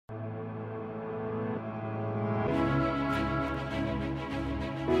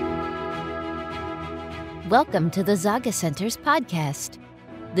Welcome to the Zaga Center's podcast.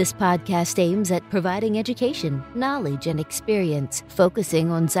 This podcast aims at providing education, knowledge, and experience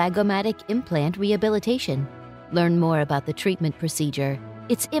focusing on zygomatic implant rehabilitation. Learn more about the treatment procedure,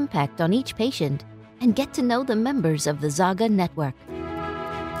 its impact on each patient, and get to know the members of the Zaga network.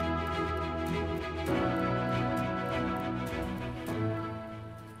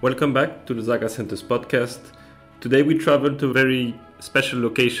 Welcome back to the Zaga Center's podcast. Today we travel to a very special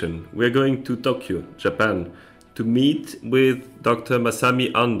location. We're going to Tokyo, Japan, to meet with Dr.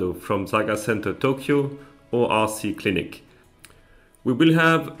 Masami Ando from Zaga Center Tokyo ORC Clinic. We will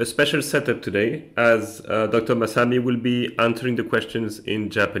have a special setup today as Dr. Masami will be answering the questions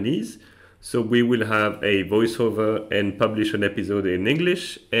in Japanese. So we will have a voiceover and publish an episode in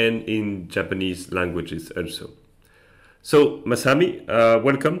English and in Japanese languages also. So Masami,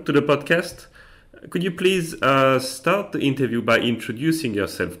 welcome to the podcast. Could you please start the interview by introducing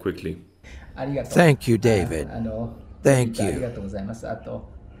yourself quickly? Thank you, David. Thank you.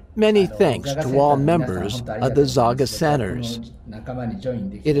 Many thanks to all members of the Zaga Centers.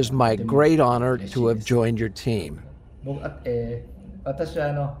 It is my great honor to have joined your team. I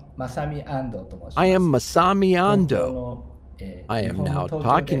am Masami Ando. I am now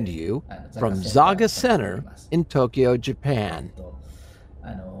talking to you from Zaga Center in Tokyo, Japan.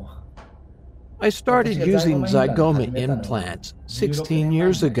 I started using zygoma implants 16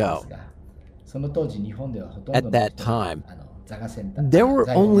 years ago. At that time, there were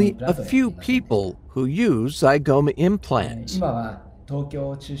only a few people who used zygoma implants.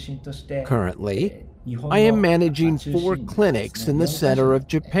 Currently, I am managing 4 clinics in the center of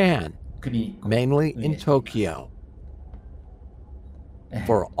Japan, mainly in Tokyo.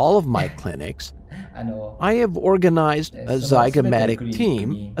 For all of my clinics, I have organized a zygomatic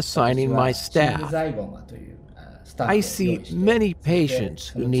team assigning my staff. I see many patients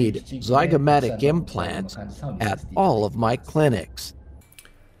who need zygomatic implants at all of my clinics.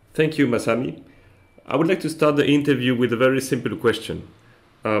 Thank you, Masami. I would like to start the interview with a very simple question.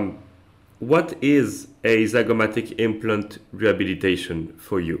 What is a zygomatic implant rehabilitation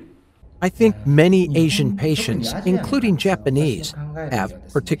for you? I think many Asian patients, including Japanese, have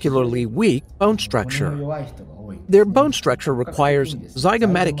particularly weak bone structure. Their bone structure requires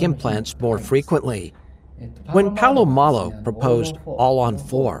zygomatic implants more frequently. When Paulo Malo proposed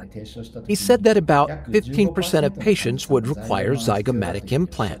All-on-4, he said that about 15% of patients would require zygomatic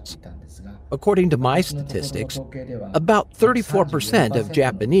implants. According to my statistics, about 34% of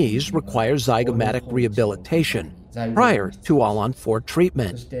Japanese require zygomatic rehabilitation prior to All-on-4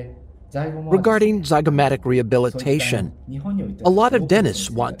 treatment. Regarding zygomatic rehabilitation, a lot of dentists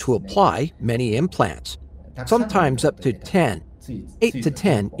want to apply many implants, sometimes up to 8 to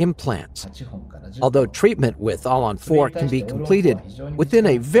 10 implants. Although treatment with All-on-4 can be completed within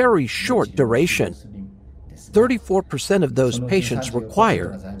a very short duration, 34% of those patients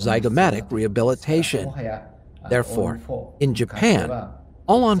require zygomatic rehabilitation. Therefore, in Japan,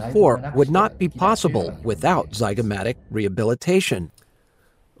 All-on-4 would not be possible without zygomatic rehabilitation.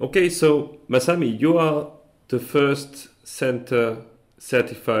 Okay, so Masami, you are the first center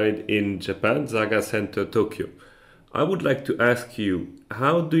certified in Japan, Zaga Center Tokyo. I would like to ask you,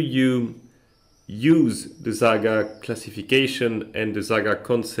 how do you use the Zaga classification and the Zaga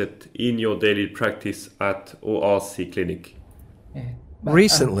concept in your daily practice at ORC Clinic?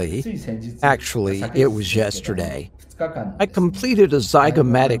 Recently, actually it was yesterday, I completed a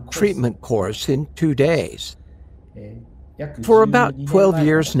zygomatic treatment course in 2 days. For about 12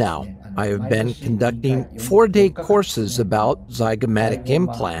 years now, I have been conducting 4-day courses about zygomatic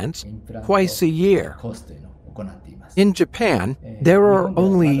implants twice a year. In Japan, there are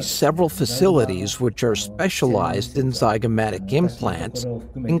only several facilities which are specialized in zygomatic implants,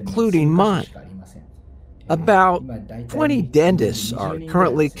 including mine. About 20 dentists are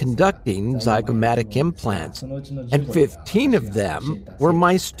currently conducting zygomatic implants, and 15 of them were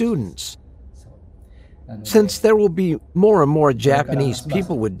my students. Since there will be more and more Japanese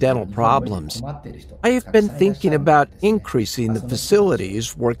people with dental problems, I have been thinking about increasing the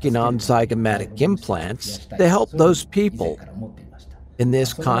facilities working on zygomatic implants to help those people. In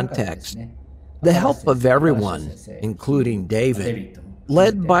this context, the help of everyone, including David,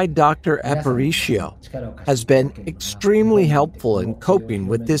 led by Dr. Aparicio, has been extremely helpful in coping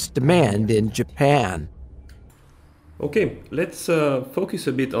with this demand in Japan. Okay, let's focus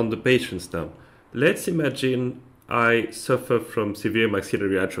a bit on the patients now. Let's imagine I suffer from severe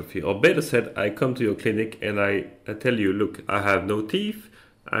maxillary atrophy, or better said, I come to your clinic and I tell you, look, I have no teeth,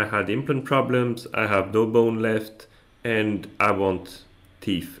 I had implant problems, I have no bone left, and I want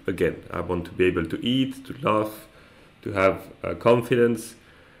teeth again. I want to be able to eat, to laugh, to have confidence.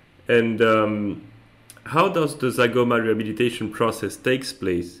 And How does the zygoma rehabilitation process takes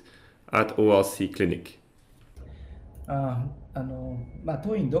place at ORC Clinic?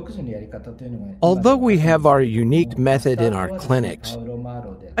 Although we have our unique method in our clinics,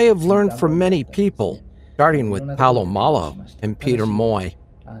 I have learned from many people, starting with Paulo Malo and Peter Moy.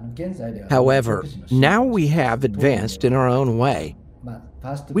 However, now we have advanced in our own way.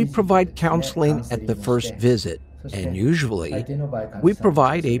 We provide counseling at the first visit, and usually we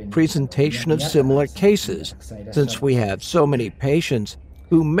provide a presentation of similar cases, since we have so many patients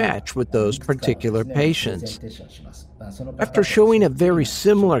who match with those particular patients. After showing a very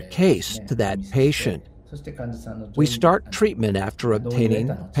similar case to that patient, we start treatment after obtaining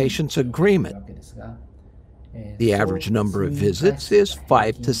the patient's agreement. The average number of visits is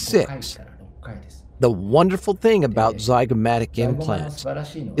 5 to 6. The wonderful thing about zygomatic implants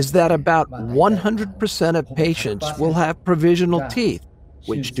is that about 100% of patients will have provisional teeth,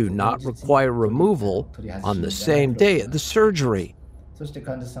 which do not require removal on the same day of the surgery.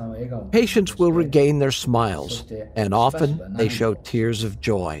 Patients will regain their smiles, and often they show tears of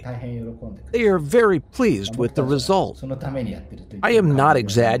joy. They are very pleased with the result. I am not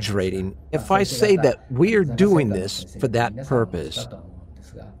exaggerating if I say that we are doing this for that purpose.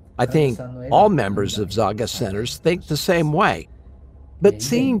 I think all members of Zaga Centers think the same way, but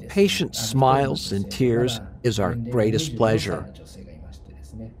seeing patient smiles and tears is our greatest pleasure.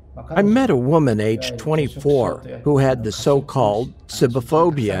 I met a woman aged 24 who had the so-called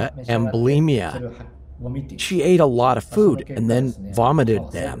sebophobia and bulimia. She ate a lot of food and then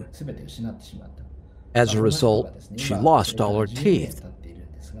vomited them. As a result, she lost all her teeth.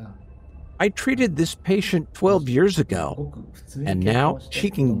 I treated this patient 12 years ago, and now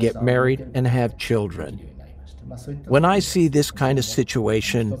she can get married and have children. When I see this kind of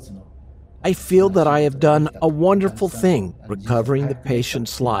situation, I feel that I have done a wonderful thing recovering the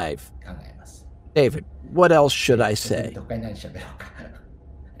patient's life. David, what else should I say?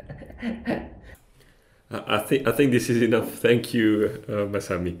 I think this is enough. Thank you,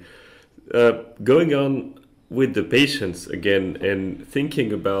 Masami. Going on with the patients again and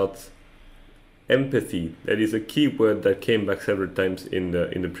thinking about empathy, that is a key word that came back several times in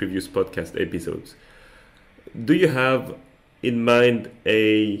the previous podcast episodes. Do you have in mind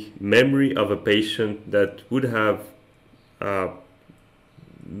a memory of a patient that would have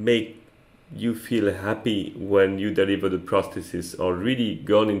make you feel happy when you deliver the prosthesis, or really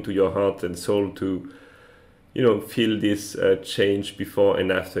gone into your heart and soul to, feel this change before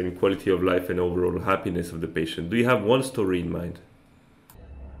and after in quality of life and overall happiness of the patient? Do you have one story in mind?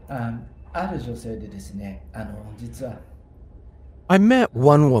 I met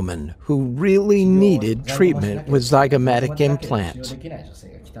one woman who really needed treatment with zygomatic implants.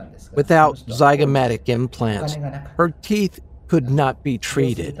 Without zygomatic implants, her teeth could not be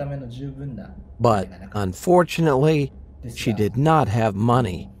treated. But unfortunately, she did not have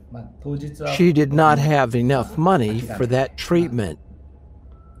money. She did not have enough money for that treatment.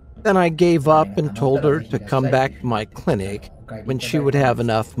 Then I gave up and told her to come back to my clinic when she would have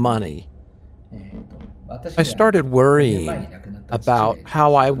enough money. I started worrying about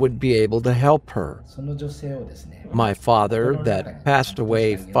how I would be able to help her. My father, that passed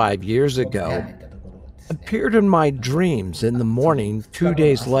away 5 years ago, appeared in my dreams in the morning 2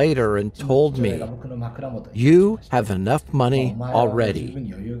 days later and told me, "You have enough money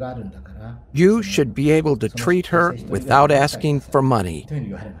already. You should be able to treat her without asking for money."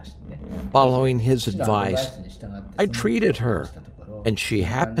 Following his advice, I treated her, and she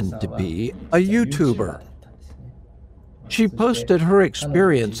happened to be a YouTuber. She posted her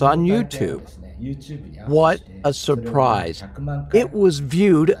experience on YouTube. What a surprise. It was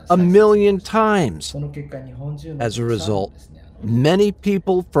viewed 1 million times. As a result, many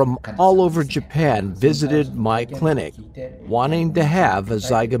people from all over Japan visited my clinic, wanting to have a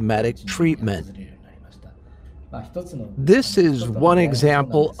zygomatic treatment. This is one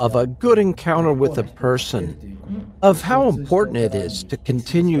example of a good encounter with a person, of how important it is to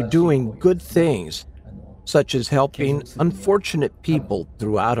continue doing good things, such as helping unfortunate people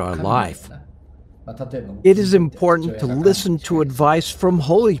throughout our life. It is important to listen to advice from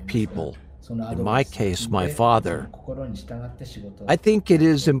holy people, in my case, my father. I think it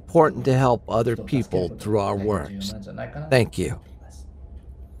is important to help other people through our works. Thank you.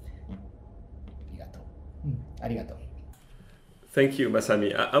 Thank you,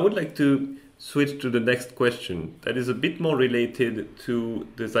 Masami. I would like to switch to the next question that is a bit more related to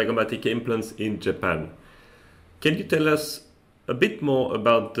the zygomatic implants in Japan. Can you tell us a bit more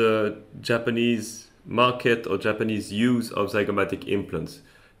about the Japanese market or Japanese use of zygomatic implants?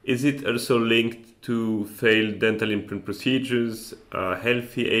 Is it also linked to failed dental implant procedures,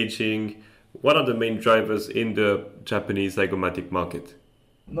 healthy aging, What are the main drivers in the Japanese zygomatic market?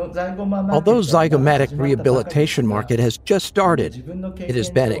 Although zygomatic rehabilitation market has just started, it has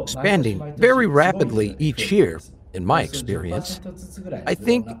been expanding very rapidly each year, in my experience. I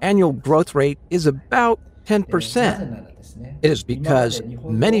think annual growth rate is about 10%. It is because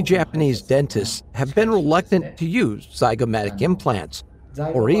many Japanese dentists have been reluctant to use zygomatic implants,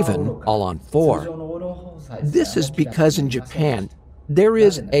 or even All-on-4. This is because in Japan, there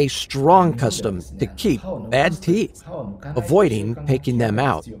is a strong custom to keep bad teeth, avoiding taking them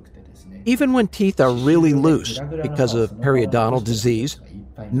out. Even when teeth are really loose because of periodontal disease,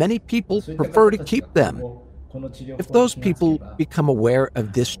 many people prefer to keep them. If those people become aware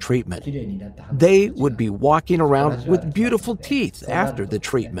of this treatment, they would be walking around with beautiful teeth after the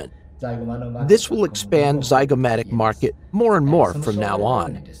treatment. This will expand zygomatic market more and more from now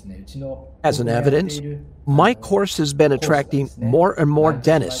on. As an evidence, my course has been attracting more and more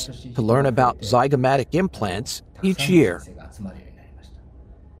dentists to learn about zygomatic implants each year.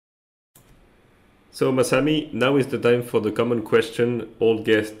 So Masami, now is the time for the common question all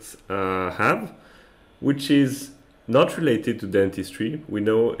guests have, which is not related to dentistry. We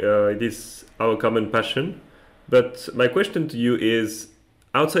know it is our common passion, but my question to you is,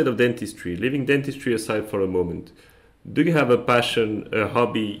 outside of dentistry, leaving dentistry aside for a moment, do you have a passion, a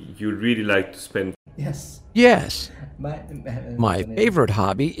hobby you really like to spend? Yes. My favorite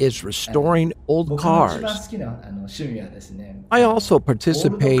hobby is restoring old cars. I also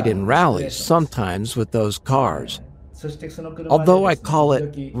participate in rallies sometimes with those cars. Although I call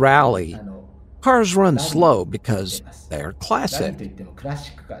it rally, cars run slow because they're classic.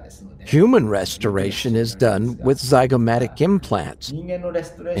 Human restoration is done with zygomatic implants,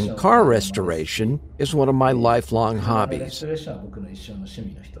 and car restoration is one of my lifelong hobbies.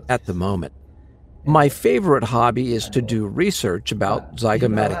 At the moment, my favorite hobby is to do research about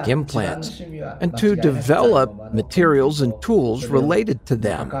zygomatic implants and to develop materials and tools related to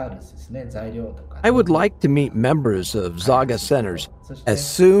them. I would like to meet members of Zaga Centers as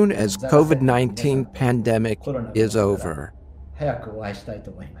soon as COVID-19 pandemic is over.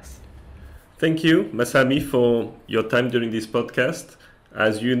 Thank you, Masami, for your time during this podcast.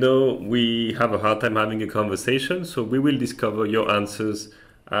 As you know, we have a hard time having a conversation, so we will discover your answers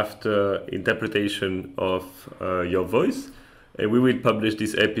after interpretation of your voice. And we will publish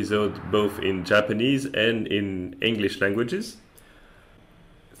this episode both in Japanese and in English languages.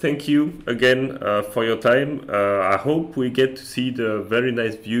 Thank you again for your time. I hope we get to see the very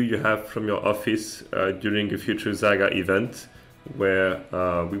nice view you have from your office during a future Zaga event, where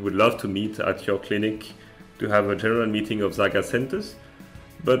we would love to meet at your clinic to have a general meeting of Zaga Centers.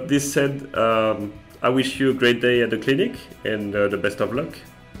 But this said, I wish you a great day at the clinic and the best of luck.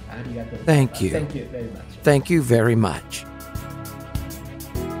 Thank you. Thank you very much. Thank you very much.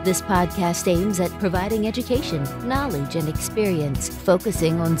 This podcast aims at providing education, knowledge, and experience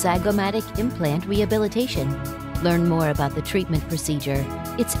focusing on zygomatic implant rehabilitation. Learn more about the treatment procedure,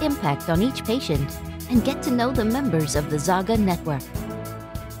 its impact on each patient, and get to know the members of the Zaga network.